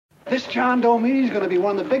This John Doe meeting is going to be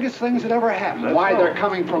one of the biggest things that ever happened. Why, so. they're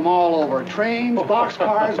coming from all over. Trains,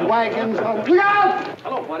 boxcars, wagons. Look out!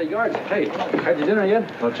 Hello, bodyguards. Hey, had your dinner yet?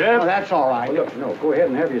 Oh, that's all right. Oh, look, no, go ahead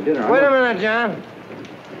and have your dinner. Wait a minute, John.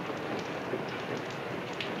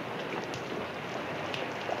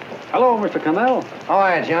 Hello, Mr. Cannell. How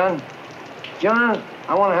are you, John? John,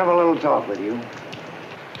 I want to have a little talk with you.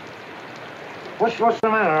 What's the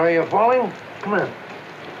matter? Are you falling? Come on.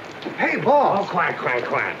 Hey, boss. Oh,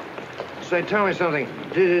 quiet. Say, tell me something.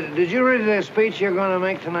 Did you read the speech you're going to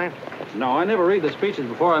make tonight? No, I never read the speeches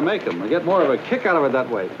before I make them. I get more of a kick out of it that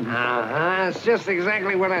way. It's just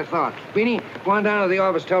exactly what I thought. Beanie, go on down to the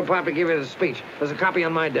office, tell Pop to give you the speech. There's a copy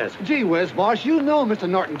on my desk. Gee whiz, boss, you know Mr.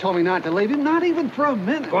 Norton told me not to leave him, not even for a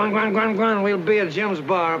minute. Go on. We'll be at Jim's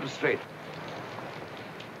bar up the street.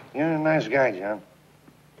 You're a nice guy, John.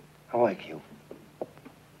 I like you.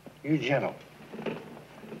 You're gentle.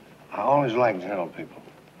 I always like gentle people.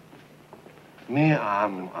 Me,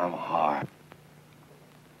 I'm hard.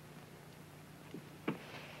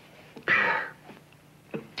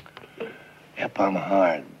 Yep, I'm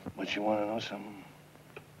hard. But you want to know something?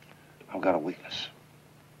 I've got a weakness.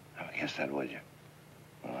 Never guessed that, would you?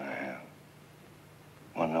 Well, I have.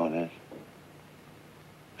 Want to know what it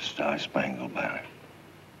is? Star-Spangled Banner.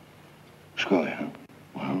 Screw you, huh?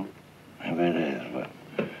 Well, maybe it is, but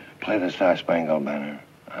play the Star-Spangled Banner.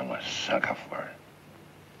 I'm a sucker for it.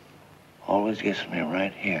 Always gets me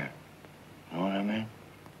right here. Know what I mean?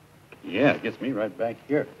 Yeah, it gets me right back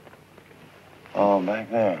here. Oh,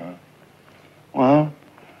 back there, huh? Well,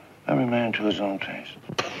 every man to his own taste.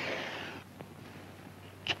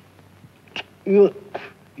 You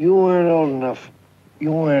weren't old enough.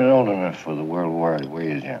 You weren't old enough for the World War, were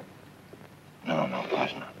you, Jim? No, of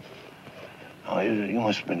course not. No, you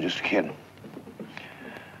must have been just a kid.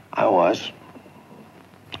 I was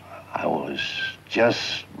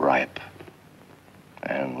just ripe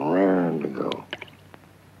and raring to go.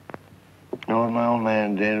 You know what my old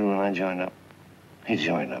man did when I joined up? He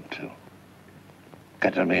joined up, too.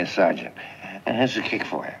 Got to be a sergeant. And here's a kick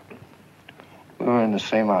for you. We were in the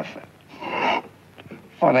same outfit.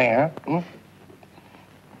 Funny, huh? Hmm?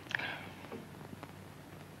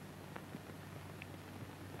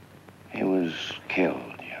 He was killed,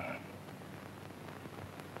 John.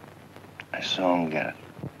 I saw him get it.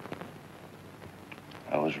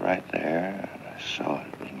 I was right there, and I saw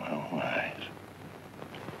it with my own eyes.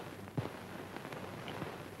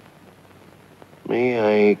 Me,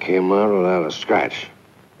 I came out without a scratch.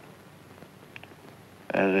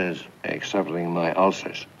 That is, excepting my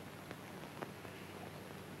ulcers.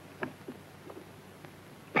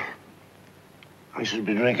 I should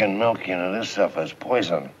be drinking milk, you know. This stuff is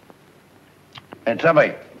poison. Hey,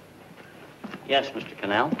 Tubby. Yes, Mr.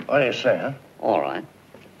 Cannell. What do you say, huh? All right.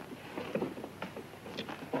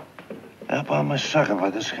 Yep, I'm a sucker for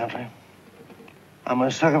this country. I'm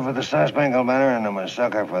a sucker for the Star-Spangled Banner, and I'm a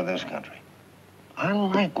sucker for this country. I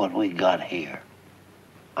like what we got here.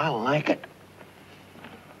 I like it.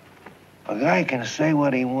 A guy can say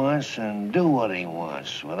what he wants and do what he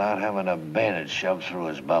wants without having a bayonet shoved through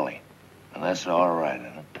his belly. And that's all right,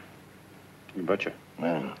 isn't it? You betcha.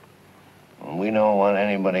 Yeah. And we don't want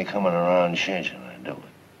anybody coming around changing it, do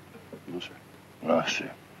we? No, sir. No,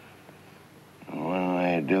 sir. And when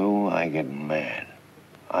they do, I get mad.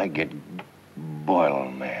 I get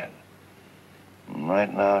boiling mad. And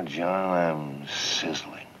right now, John, I'm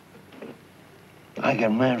sizzling. I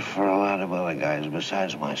get mad for a lot of other guys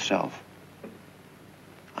besides myself.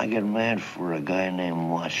 I get mad for a guy named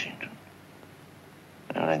Washington.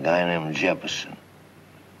 And a guy named Jefferson.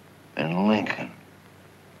 And Lincoln.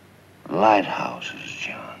 Lighthouses,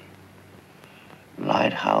 John.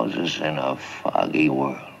 Lighthouses in a foggy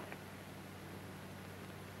world.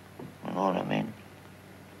 You know what I mean?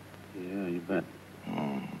 Yeah, you bet.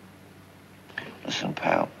 Listen,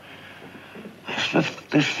 pal.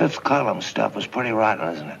 This fifth column stuff is pretty rotten,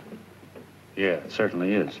 isn't it? Yeah, it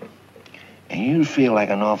certainly is. And you'd feel like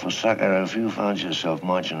an awful sucker if you found yourself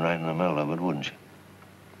marching right in the middle of it, wouldn't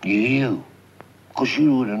you? You. Of course,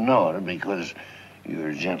 you wouldn't know it because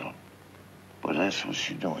you're gentle. But that's what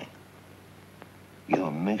you're doing.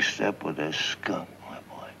 You're mixed up with a skunk, my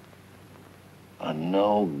boy. A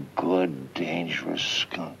no-good, dangerous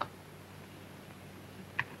skunk.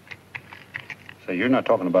 Say, you're not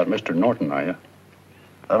talking about Mr. Norton, are you?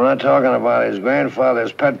 I'm not talking about his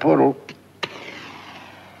grandfather's pet poodle.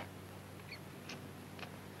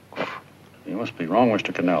 You must be wrong,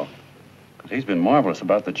 Mr. Cannell. Because he's been marvelous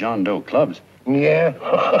about the John Doe clubs.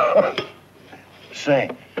 Yeah? Say,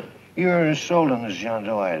 you're as sold on this John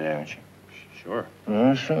Doe idea, aren't you? Sure.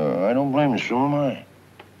 Sure. I don't blame you. So am I.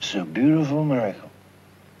 It's a beautiful miracle.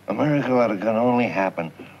 A miracle that can only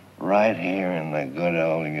happen right here in the good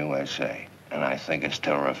old USA. And I think it's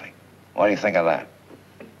terrific. What do you think of that?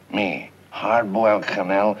 Me, hard-boiled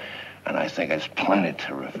Canal, and I think it's plenty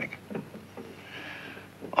terrific.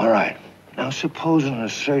 All right. Now, supposing a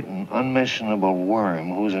certain unmentionable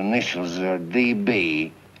worm whose initials are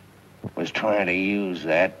DB was trying to use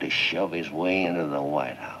that to shove his way into the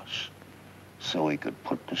White House so he could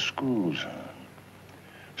put the screws on,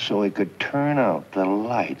 so he could turn out the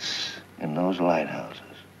lights in those lighthouses.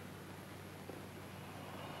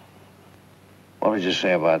 What would you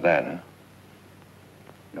say about that, huh?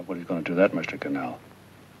 Nobody's going to do that, Mr. Canal.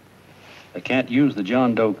 They can't use the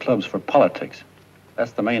John Doe clubs for politics.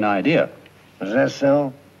 That's the main idea. Is that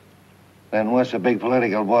so? Then what's a big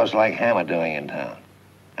political boss like Hammett doing in town?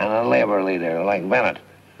 And a labor leader like Bennett?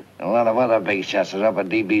 And a lot of other big shots are up at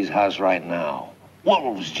DB's house right now.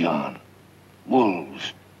 Wolves, John.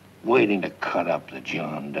 Wolves. Waiting to cut up the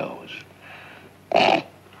John Does.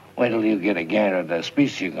 Wait till you get a gander at the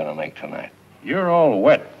speech you're going to make tonight. You're all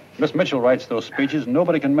wet. Miss Mitchell writes those speeches.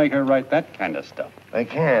 Nobody can make her write that kind of stuff. They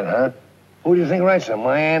can't, huh? Who do you think writes them?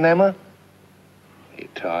 My Aunt Emma?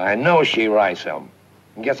 I know she writes them.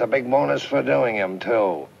 And gets a big bonus for doing them,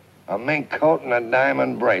 too. A mink coat and a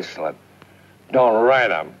diamond bracelet. Don't write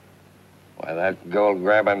them. Why, that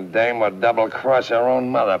gold-grabbing dame would double-cross her own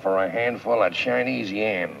mother for a handful of Chinese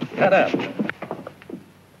yams. Shut up.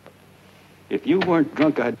 If you weren't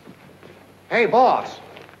drunk, I'd... Hey, boss.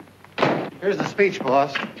 Here's the speech,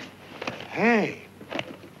 boss. Hey,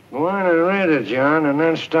 go on and read it, John, and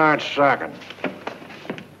then start sucking.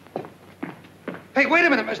 Hey, wait a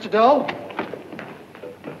minute, Mr. Doe.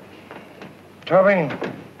 Tubby,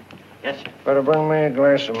 Yes, sir. better bring me a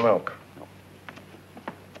glass of milk.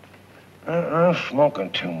 I'm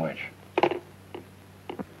smoking too much.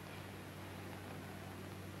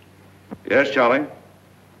 Yes, Charlie?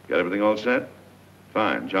 Got everything all set?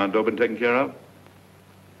 Fine. John Doe been taken care of?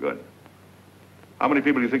 Good. How many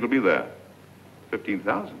people do you think will be there?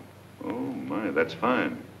 15,000? Oh, my, that's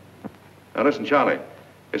fine. Now, listen, Charlie.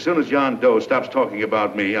 As soon as John Doe stops talking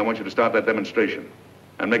about me, I want you to start that demonstration.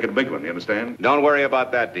 And make it a big one, you understand? Don't worry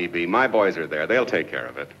about that, DB. My boys are there. They'll take care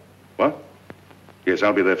of it. What? Yes,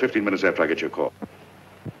 I'll be there 15 minutes after I get your call.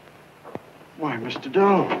 Why, Mr.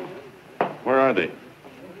 Doe, Where are they?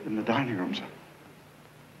 in the dining room, sir.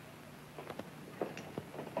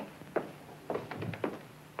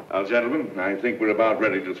 Now, gentlemen, I think we're about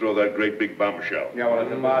ready to throw that great big bombshell. Yeah, well,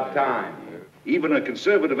 it's about time. Even a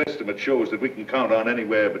conservative estimate shows that we can count on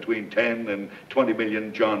anywhere between 10 and 20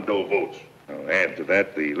 million John Doe votes. Now, add to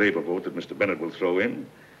that the labor vote that Mr. Bennett will throw in,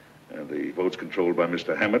 and the votes controlled by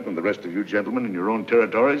Mr. Hammett and the rest of you gentlemen in your own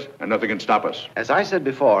territories, and nothing can stop us. As I said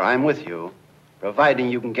before, I'm with you, providing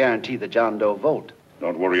you can guarantee the John Doe vote.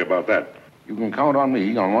 Don't worry about that. You can count on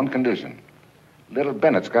me on one condition. Little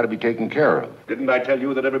Bennett's got to be taken care of. Didn't I tell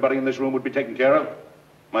you that everybody in this room would be taken care of?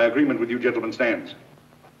 My agreement with you gentlemen stands.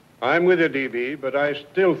 I'm with you, DB, but I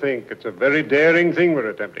still think it's a very daring thing we're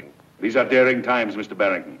attempting. These are daring times, Mr.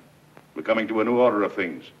 Barrington. We're coming to a new order of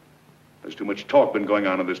things. There's too much talk been going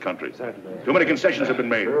on in this country. Too many concessions have been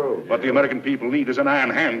made. What the American people need is an iron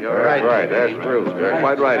hand. You're right. That's true. You're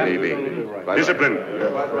quite right, DB. Quite Discipline.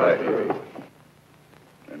 Right.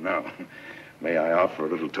 And now, may I offer a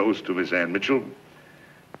little toast to Miss Ann Mitchell,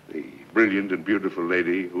 the brilliant and beautiful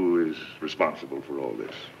lady who is responsible for all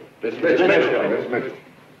this. Miss Mitchell.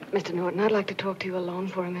 Mr. Norton, I'd like to talk to you alone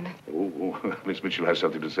for a minute. Oh, Miss Mitchell has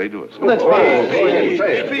something to say to us. Let's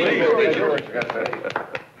Say it.